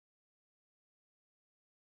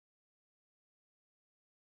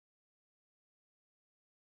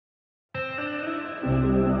Greetings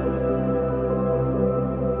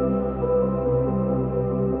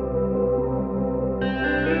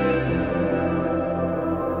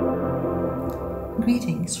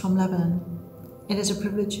from Lebanon. It is a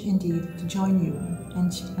privilege indeed to join you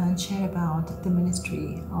and share about the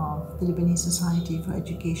ministry of the Lebanese Society for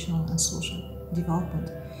Educational and Social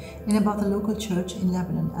Development and about the local church in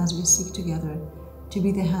Lebanon as we seek together to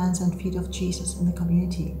be the hands and feet of Jesus in the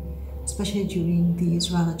community, especially during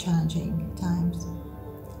these rather challenging times.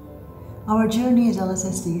 Our journey as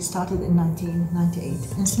LSESD started in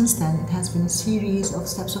 1998, and since then it has been a series of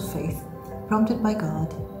steps of faith prompted by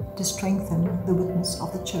God to strengthen the witness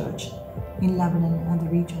of the church in Lebanon and the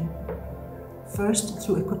region. First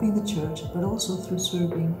through equipping the church, but also through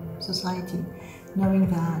serving society, knowing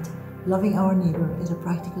that loving our neighbor is a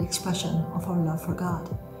practical expression of our love for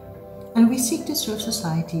God. And we seek to serve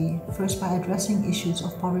society first by addressing issues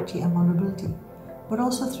of poverty and vulnerability, but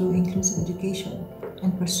also through inclusive education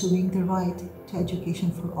and pursuing the right to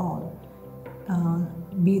education for all,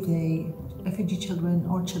 be they refugee children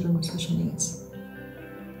or children with special needs.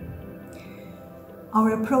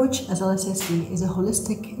 Our approach as LSESD is a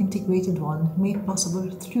holistic, integrated one made possible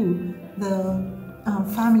through the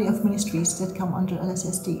family of ministries that come under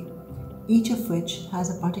LSESD, each of which has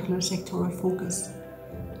a particular sectoral focus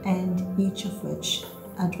and each of which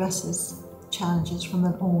addresses challenges from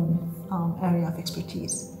their own area of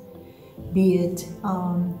expertise, be it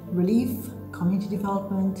relief, community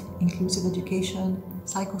development, inclusive education,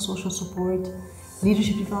 psychosocial support,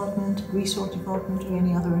 leadership development, resource development, or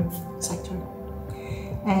any other sector.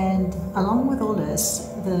 And along with all this,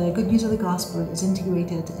 the good news of the gospel is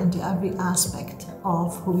integrated into every aspect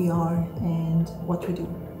of who we are and what we do.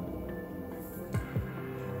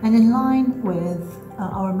 And in line with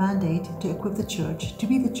our mandate to equip the church to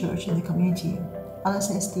be the church in the community,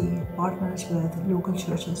 LSESD partners with local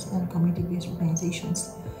churches and community-based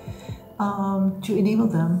organizations to enable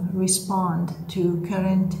them respond to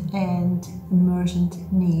current and emergent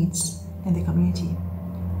needs in the community,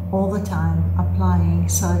 all the time applying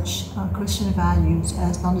such Christian values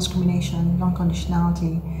as non-discrimination,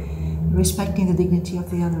 non-conditionality, respecting the dignity of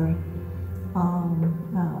the other,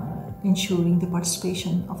 ensuring the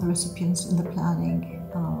participation of the recipients in the planning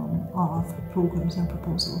of programs and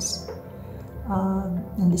proposals.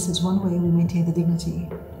 And this is one way we maintain the dignity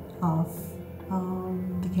of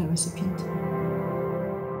the care recipient.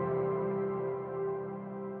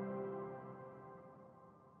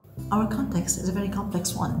 Our context is a very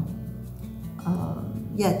complex one.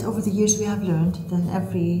 Yet, over the years, we have learned that in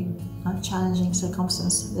every challenging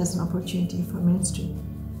circumstance, there's an opportunity for ministry.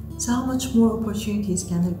 So how much more opportunities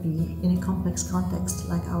can there be in a complex context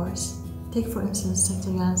like ours? Take, for instance,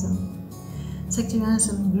 sectarianism.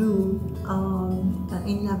 Sectarianism grew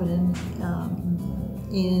in Lebanon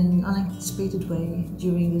in an unanticipated way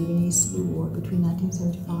during the Lebanese Civil War between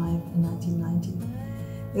 1975 and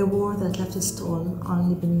 1990. A war that left its toll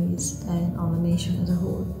on Lebanese and on the nation as a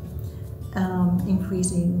whole,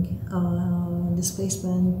 increasing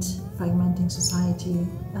displacement, fragmenting society,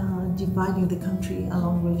 dividing the country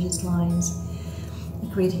along religious lines,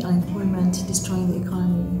 creating unemployment, destroying the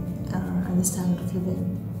economy and the standard of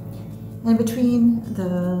living. And between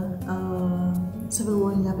the civil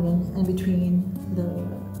war in Lebanon and between the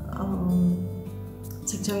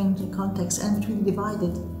sectarian context and between the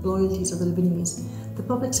divided loyalties of the Lebanese, the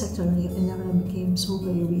public sector in Lebanon became so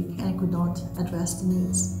very weak and could not address the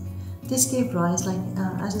needs. This gave rise,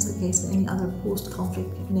 as is the case in any other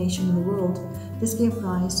post-conflict nation in the world, this gave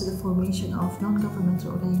rise to the formation of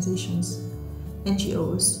non-governmental organizations,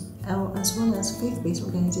 NGOs, as well as faith-based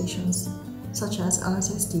organizations such as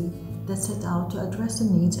LSESD that set out to address the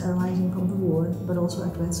needs arising from the war, but also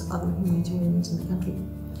address other humanitarian needs in the country.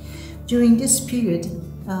 During this period,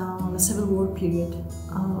 the Civil War period,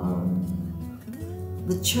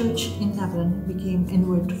 the church in Lebanon became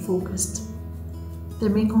inward focused. Their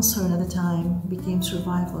main concern at the time became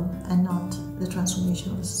survival and not the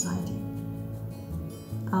transformation of the society.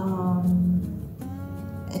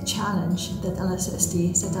 A challenge that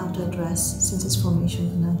LSESD set out to address since its formation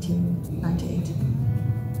in 1998.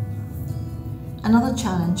 Another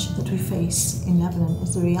challenge that we face in Lebanon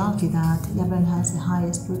is the reality that Lebanon has the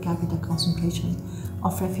highest per capita concentration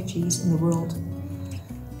of refugees in the world.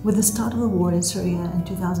 With the start of the war in Syria in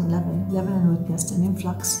 2011, Lebanon witnessed an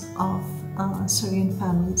influx of Syrian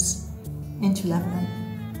families into Lebanon.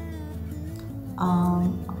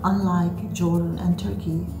 Unlike Jordan and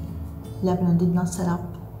Turkey, Lebanon did not set up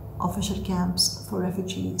official camps for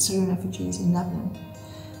Syrian refugees in Lebanon,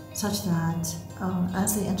 such that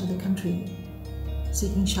as they entered the country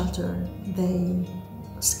seeking shelter, they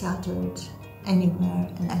scattered anywhere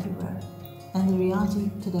and everywhere. And the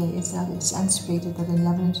reality today is that it's anticipated that in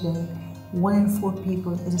Lebanon today, 1 in 4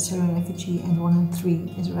 people is a Syrian refugee and 1 in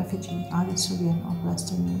 3 is a refugee, either Syrian or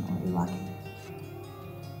Palestinian or Iraqi.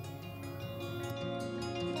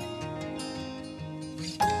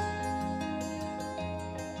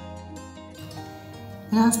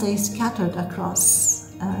 And as they scattered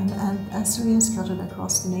across, and as Syrians scattered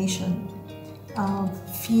across the nation,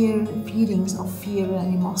 feelings of fear and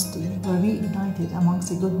animosity were reignited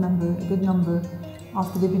amongst a good number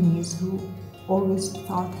of the Lebanese who always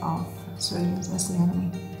thought of Syrians as the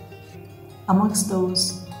enemy. Amongst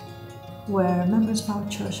those were members of our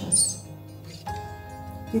churches.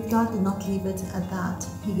 Yet God did not leave it at that.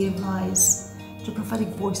 He gave rise to prophetic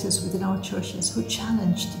voices within our churches who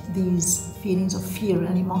challenged these feelings of fear and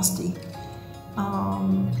animosity,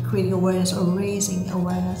 creating awareness or raising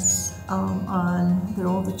awareness on the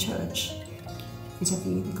role of the church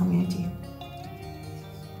vis-a-vis the community.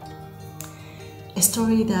 A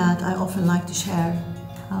story that I often like to share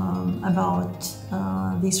about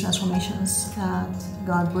these transformations that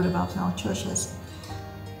God brought about in our churches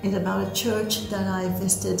is about a church that I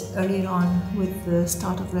visited earlier on with the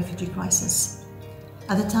start of the refugee crisis.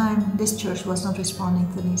 At the time, this church was not responding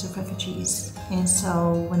to the needs of refugees, and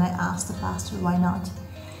so when I asked the pastor why not,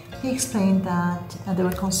 he explained that they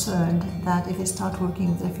were concerned that if they start working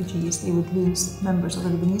with refugees, they would lose members of the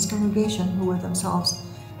Lebanese congregation who were themselves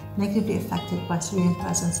negatively affected by Syrian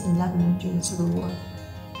presence in Lebanon during the Civil War.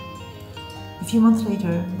 A few months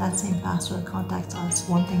later, that same pastor contacts us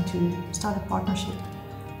wanting to start a partnership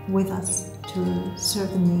with us to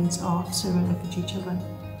serve the needs of Syrian refugee children.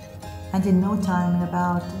 And in no time, in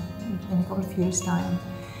a couple of years' time,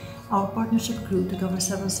 our partnership grew to cover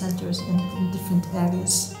several centers in different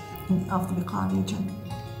areas of the Beirut region.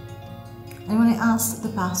 And when I asked the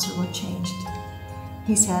pastor what changed,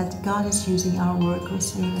 he said, God is using our work with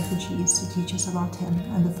Syrian refugees to teach us about Him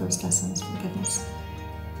and the first lesson is forgiveness.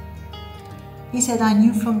 He said, I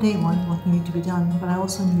knew from day one what needed to be done, but I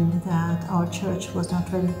also knew that our church was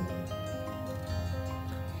not ready.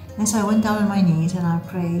 And so I went down on my knees and I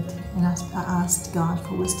prayed and I asked God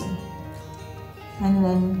for wisdom. And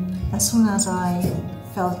then as soon as I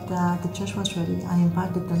felt that the church was ready, I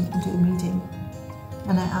invited them into a meeting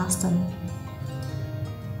and I asked them,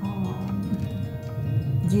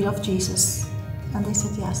 do you love Jesus? And they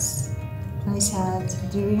said yes. And he said,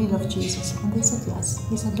 do you really love Jesus? And they said yes.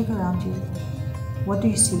 He said, look around you. What do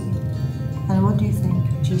you see? And what do you think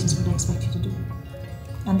Jesus would expect you to do?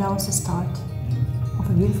 And that was the start of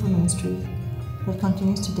a beautiful ministry that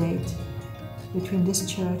continues to date between this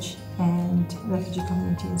church and refugee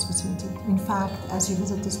community in Switzerland. In fact, as you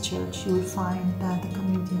visit this church, you will find that the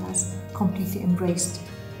community has completely embraced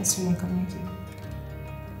the Syrian community.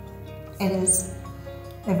 It is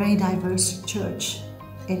a very diverse church.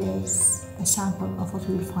 It is a sample of what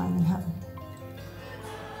we will find in heaven.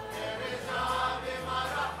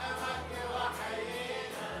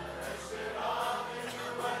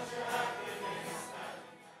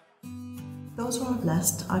 Those who are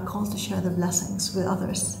blessed are called to share the blessings with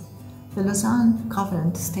others. The Lausanne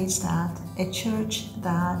Covenant states that a church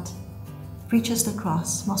that preaches the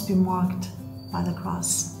cross must be marked by the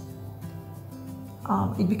cross.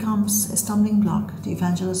 It becomes a stumbling block to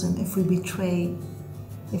evangelism if it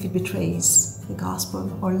betrays the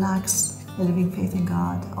gospel or lacks a living faith in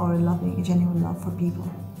God or a genuine love for people.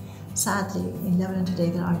 Sadly, in Lebanon today,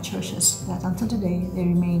 there are churches that until today they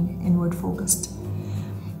remain inward focused,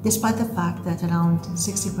 despite the fact that around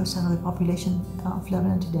 60% of the population of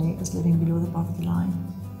Lebanon today is living below the poverty line.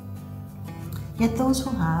 Yet those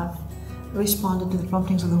who have responded to the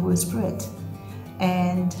promptings of the Holy Spirit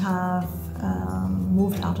and have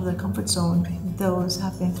moved out of their comfort zone, those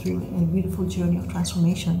have been through a beautiful journey of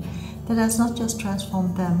transformation that has not just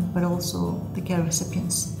transformed them, but also the care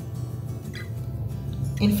recipients.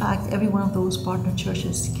 In fact, every one of those partner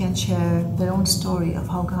churches can share their own story of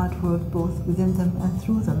how God worked both within them and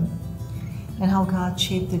through them, and how God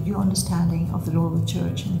shaped the new understanding of the role of the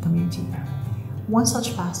church in the community. One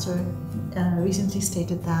such pastor recently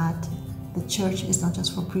stated that the church is not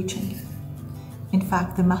just for preaching. In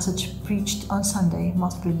fact, the message preached on Sunday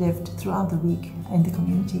must be lived throughout the week in the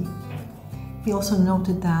community. He also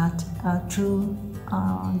noted that true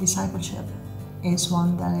discipleship is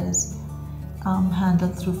one that is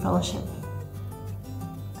handled through fellowship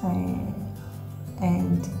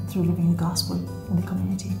and through living the gospel in the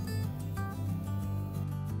community.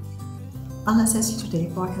 LSESD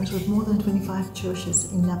today partners with more than 25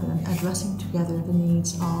 churches in Lebanon, addressing together the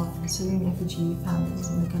needs of Syrian refugee families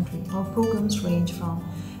in the country. Our programs range from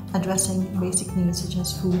addressing basic needs such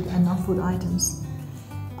as food and non-food items,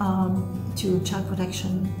 to child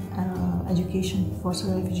protection, education for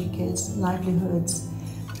refugee kids, livelihoods,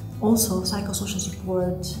 also psychosocial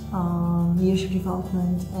support, leadership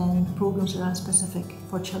development, and programs that are specific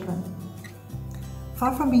for children.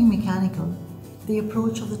 Far from being mechanical, the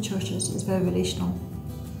approach of the churches is very relational.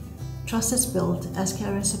 Trust is built as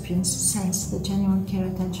care recipients sense the genuine care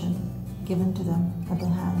attention given to them at the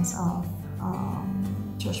hands of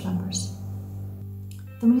church members.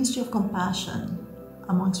 The ministry of compassion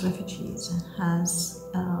amongst refugees has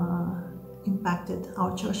impacted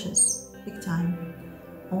our churches big time,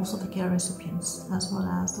 also the care recipients as well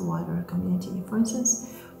as the wider community. For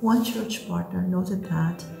instance, one church partner noted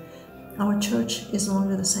that our church is no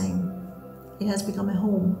longer the same. It has become a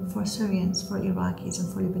home for Syrians, for Iraqis,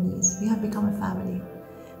 and for Lebanese. We have become a family.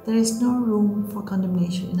 There is no room for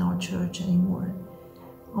condemnation in our church anymore,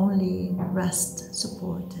 only rest,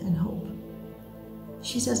 support, and hope.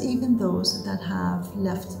 She says even those that have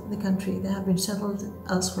left the country, they have been settled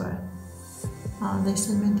elsewhere, they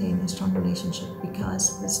still maintain a strong relationship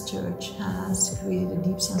because this church has created a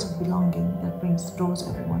deep sense of belonging that draws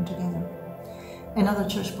everyone together. Another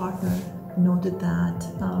church partner noted that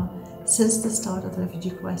since the start of the refugee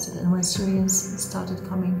crisis and when Syrians started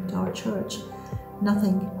coming to our church,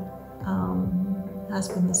 nothing has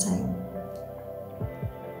been the same.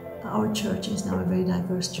 Our church is now a very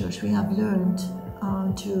diverse church. We have learned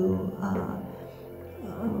to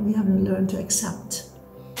accept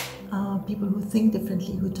people who think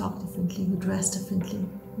differently, who talk differently, who dress differently.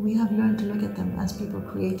 We have learned to look at them as people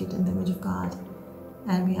created in the image of God,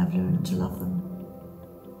 and we have learned to love them.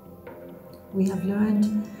 We have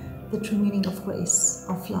learned the true meaning of grace,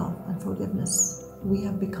 of love, and forgiveness. We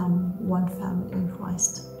have become one family in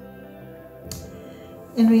Christ.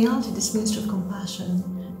 In reality, this ministry of compassion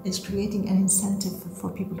is creating an incentive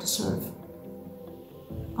for people to serve.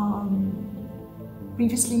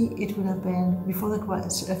 Previously, it would have been, before the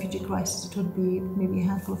refugee crisis, it would be maybe a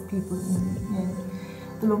handful of people in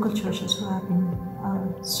the local churches who have been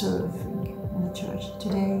serving in the church.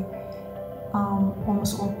 Today,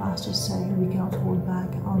 almost all pastors say we cannot hold back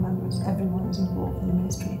our members. Everyone is involved in the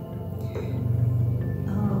ministry.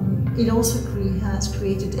 It also has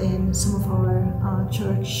created in some of our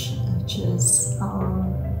churches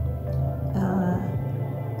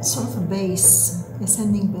sort of a base, a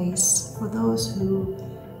sending base for those who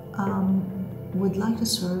would like to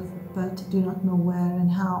serve but do not know where and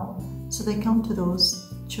how. So they come to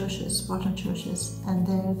those churches, partner churches, and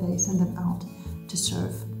there they send them out to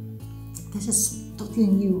serve. This is totally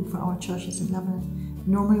new for our churches in Lebanon.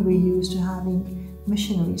 Normally we're used to having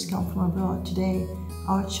missionaries come from abroad. Today,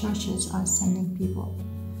 our churches are sending people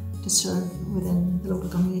to serve within the local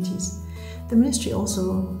communities. The ministry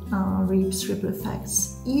also reaps ripple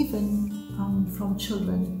effects, even from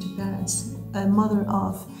children to parents. A mother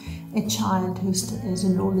of a child who is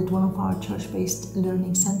enrolled at one of our church-based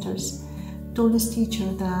learning centers told his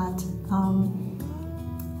teacher that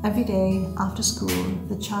every day after school,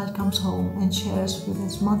 the child comes home and shares with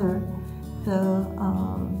his mother the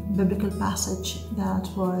biblical passage that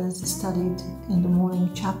was studied in the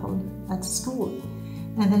morning chapel at school.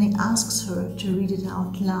 And then he asks her to read it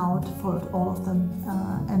out loud for all of them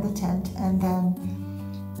in the tent, and then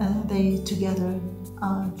they together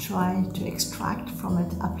try to extract from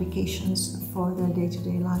it applications for their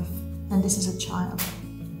day-to-day life. And this is a child.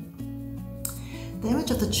 The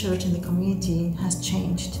image of the church in the community has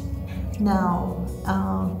changed. Now,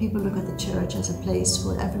 people look at the church as a place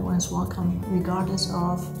where everyone is welcome, regardless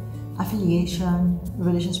of affiliation,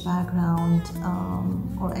 religious background,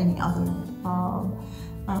 or any other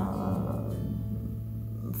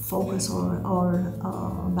focus or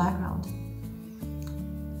background.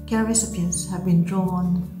 Care recipients have been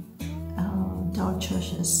drawn to our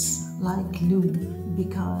churches like glue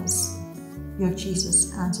because your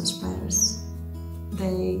Jesus answers prayers.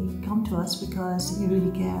 They come to us because you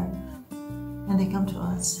really care, and they come to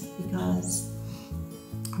us because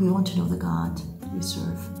we want to know the God we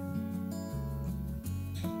serve.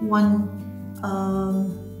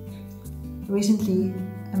 Recently,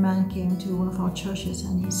 a man came to one of our churches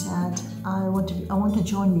and he said, I want to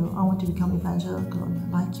join you. I want to become evangelical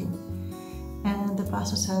like you. And the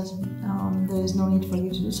pastor said, there is no need for you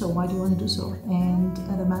to do so. Why do you want to do so? And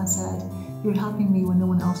the man said, you're helping me when no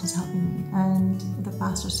one else is helping me. And the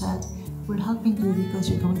pastor said, we're helping you because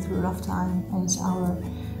you're going through a rough time and it's our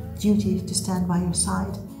duty to stand by your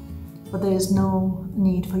side. But there is no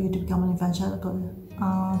need for you to become an evangelical.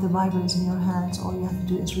 The Bible is in your hands. All you have to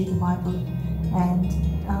do is read the Bible and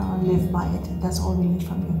live by it. That's all we need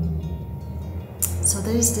from you. So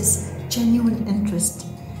there is this genuine interest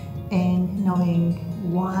in knowing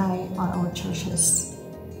why are our churches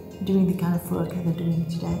doing the kind of work that they're doing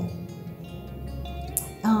today.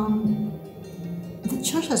 The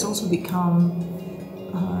church has also become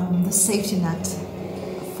the safety net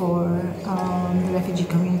for the refugee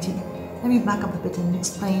community. Let me back up a bit and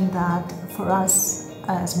explain that for us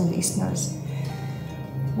as Middle Easterners,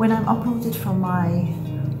 when I'm uprooted from my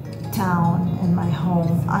town and my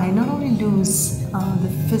home, I not only lose my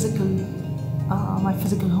physical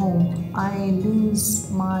home, I lose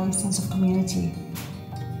my sense of community,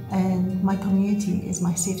 and my community is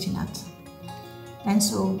my safety net. And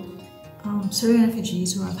so Syrian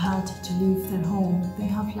refugees who have had to leave their home, they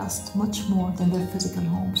have lost much more than their physical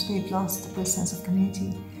homes. They've lost their sense of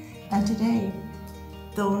community. And today,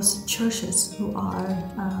 those churches who are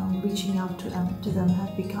reaching out to them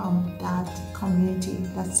have become that community,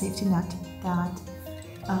 that safety net that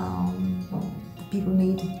the people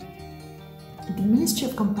need. The Ministry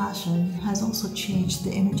of Compassion has also changed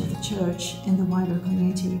the image of the church in the wider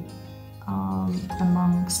community,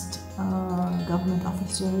 amongst government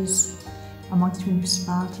officers, amongst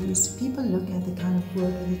municipalities. People look at the kind of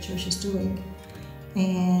work that the church is doing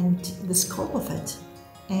and the scope of it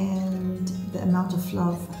and the amount of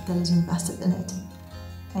love that is invested in it.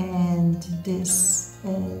 And this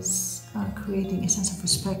is creating a sense of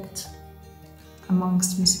respect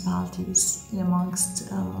amongst municipalities, and amongst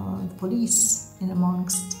the police, and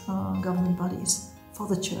amongst government bodies for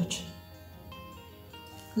the church.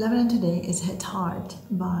 Lebanon today is hit hard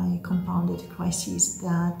by compounded crises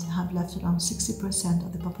that have left around 60%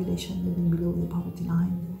 of the population living below the poverty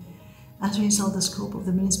line. As a result, the scope of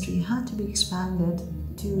the ministry had to be expanded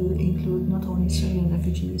to include not only Syrian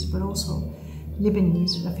refugees, but also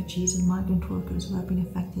Lebanese refugees and migrant workers who have been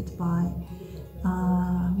affected by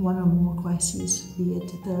one or more crises, be it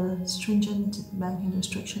the stringent banking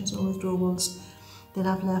restrictions or withdrawals that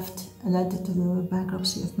have led to the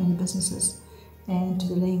bankruptcy of many businesses and to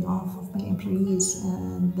the laying off of many employees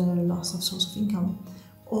and their loss of source of income,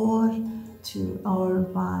 or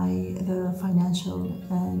by the financial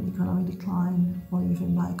and economic decline, or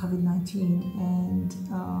even by COVID-19 and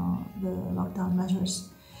the lockdown measures.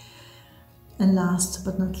 And last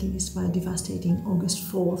but not least, by devastating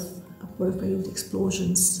August 4th Port of Beirut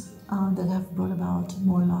explosions that have brought about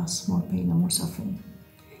more loss, more pain, and more suffering.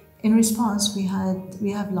 In response, we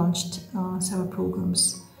have launched several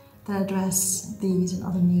programs that address these and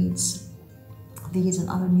other needs, these and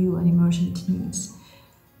other new and emergent needs.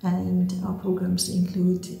 And our programs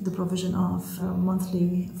include the provision of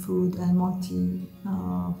monthly food and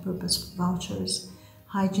multi-purpose vouchers,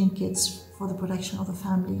 hygiene kits for the protection of the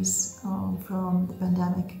families from the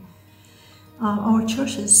pandemic. Our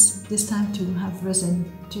churches this time too have risen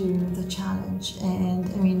to the challenge, and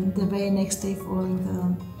I mean the very next day following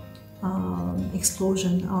the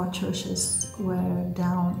explosion, our churches were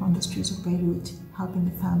down on the streets of Beirut helping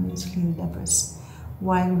the families clean the debris,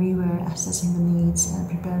 while we were assessing the needs and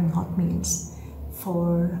preparing hot meals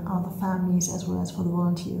for the families as well as for the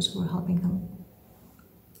volunteers who were helping them.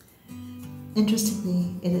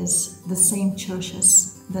 Interestingly, it is the same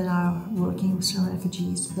churches that are working with Syrian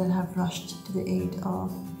refugees that have rushed to the aid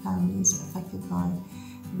of families affected by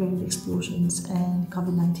Beirut explosions and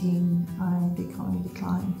COVID-19 and the economic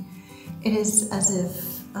decline. It is as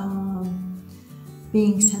if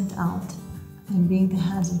being sent out and being the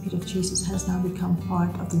hands and feet of Jesus has now become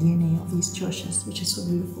part of the DNA of these churches, which is so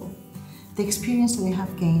beautiful. The experience that they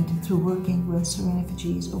have gained through working with Syrian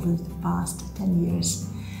refugees over the past 10 years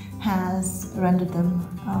has rendered them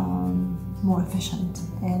more efficient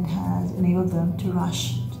and has enabled them to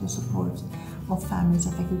rush to the support of families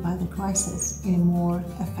affected by the crisis in a more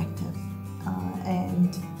effective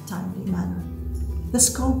and timely manner. The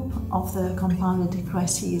scope of the compounded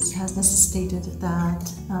crises has necessitated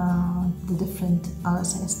that the different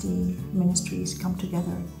LSESD ministries come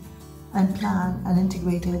together and plan an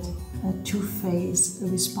integrated two-phase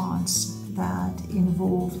response that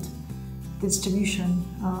involved the distribution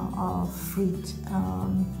of fruit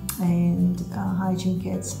and hygiene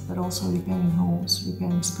kits, but also repairing homes,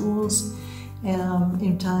 repairing schools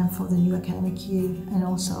in time for the new academic year, and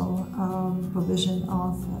also provision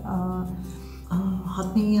of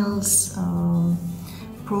hot meals,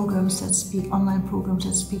 programs that speak, online programs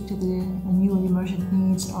that speak to the new and emergent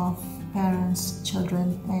needs of parents,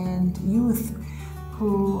 children, and youth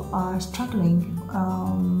who are struggling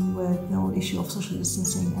with the whole issue of social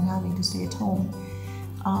distancing and having to stay at home.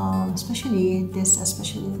 Especially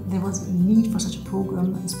there was a need for such a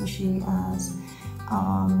program, especially as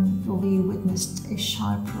we witnessed a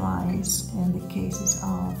sharp rise in the cases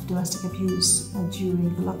of domestic abuse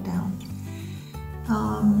during the lockdown.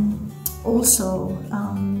 Also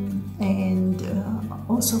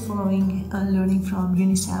also learning from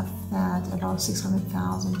UNICEF that about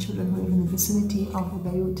 600,000 children who live in the vicinity of the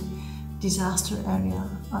Beirut disaster area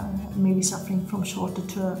may be suffering from short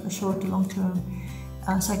to long-term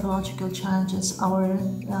psychological challenges. Our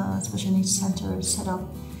special needs center set up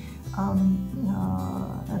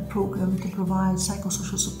a program to provide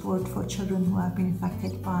psychosocial support for children who have been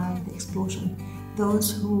affected by the explosion.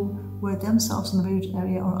 Those who were themselves in the Beirut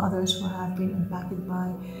area or others who have been impacted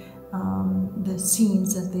by the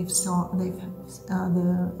scenes that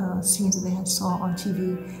scenes that they had saw on TV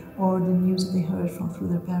or the news that they heard through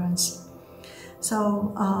their parents.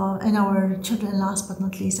 So, and our children, last but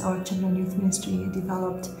not least, our children youth ministry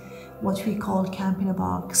developed what we call Camp in a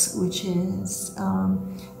Box, which is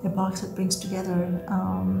a box that brings together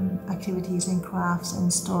activities and crafts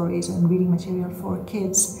and stories and reading material for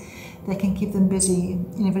kids that can keep them busy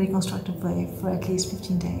in a very constructive way for at least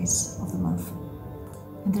 15 days of the month.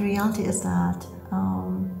 And the reality is that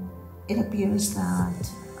it appears that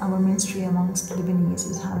our ministry amongst the Lebanese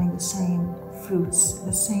is having the same fruits,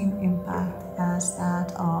 the same impact as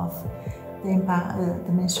that of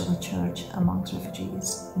the ministry of the church amongst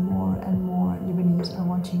refugees. More and more Lebanese are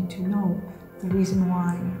wanting to know the reason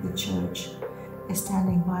why the church is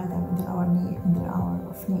standing by them in their hour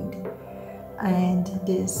of need. And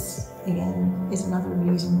this, again, is another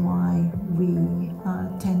reason why we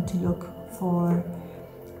tend to look for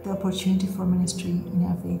the opportunity for ministry in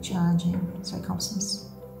every challenging circumstance.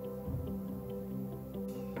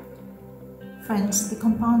 Friends, the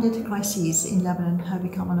compounded crises in Lebanon have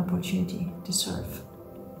become an opportunity to serve.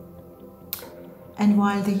 And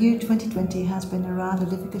while the year 2020 has been a rather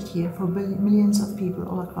difficult year for millions of people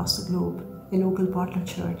all across the globe, a local partner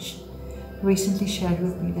church recently shared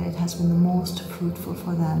with me that it has been the most fruitful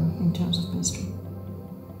for them in terms of ministry.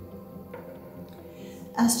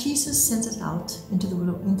 As Jesus sends us out into the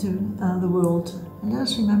world, and let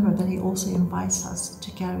us remember that He also invites us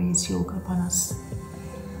to carry His yoke upon us.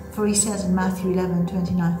 For He says in Matthew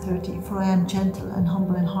 11:29-30, "For I am gentle and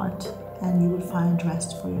humble in heart, and you will find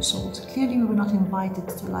rest for your souls." Clearly, we were not invited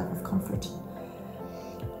to a life of comfort.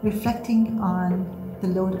 Reflecting on the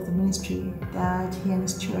load of the ministry that he and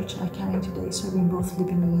his church are carrying today, serving both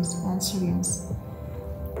Lebanese and Syrians,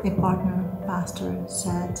 a partner pastor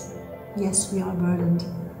said, "Yes, we are burdened,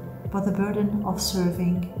 but the burden of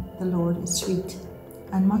serving the Lord is sweet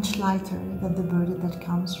and much lighter than the burden that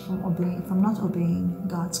comes from not obeying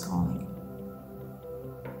God's calling."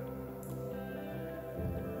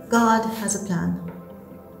 God has a plan.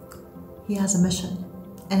 He has a mission.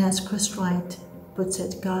 And as Chris Wright puts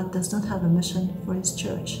it, God does not have a mission for His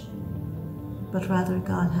church, but rather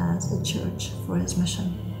God has a church for His mission.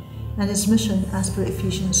 And His mission, as per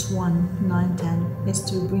Ephesians 1:9-10, is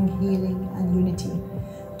to bring healing and unity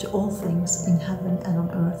to all things in heaven and on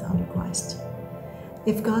earth under Christ.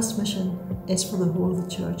 If God's mission is for the whole of the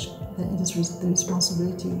church, then it is the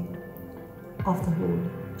responsibility of the whole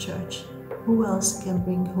church. Who else can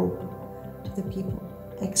bring hope to the people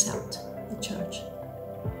except the church?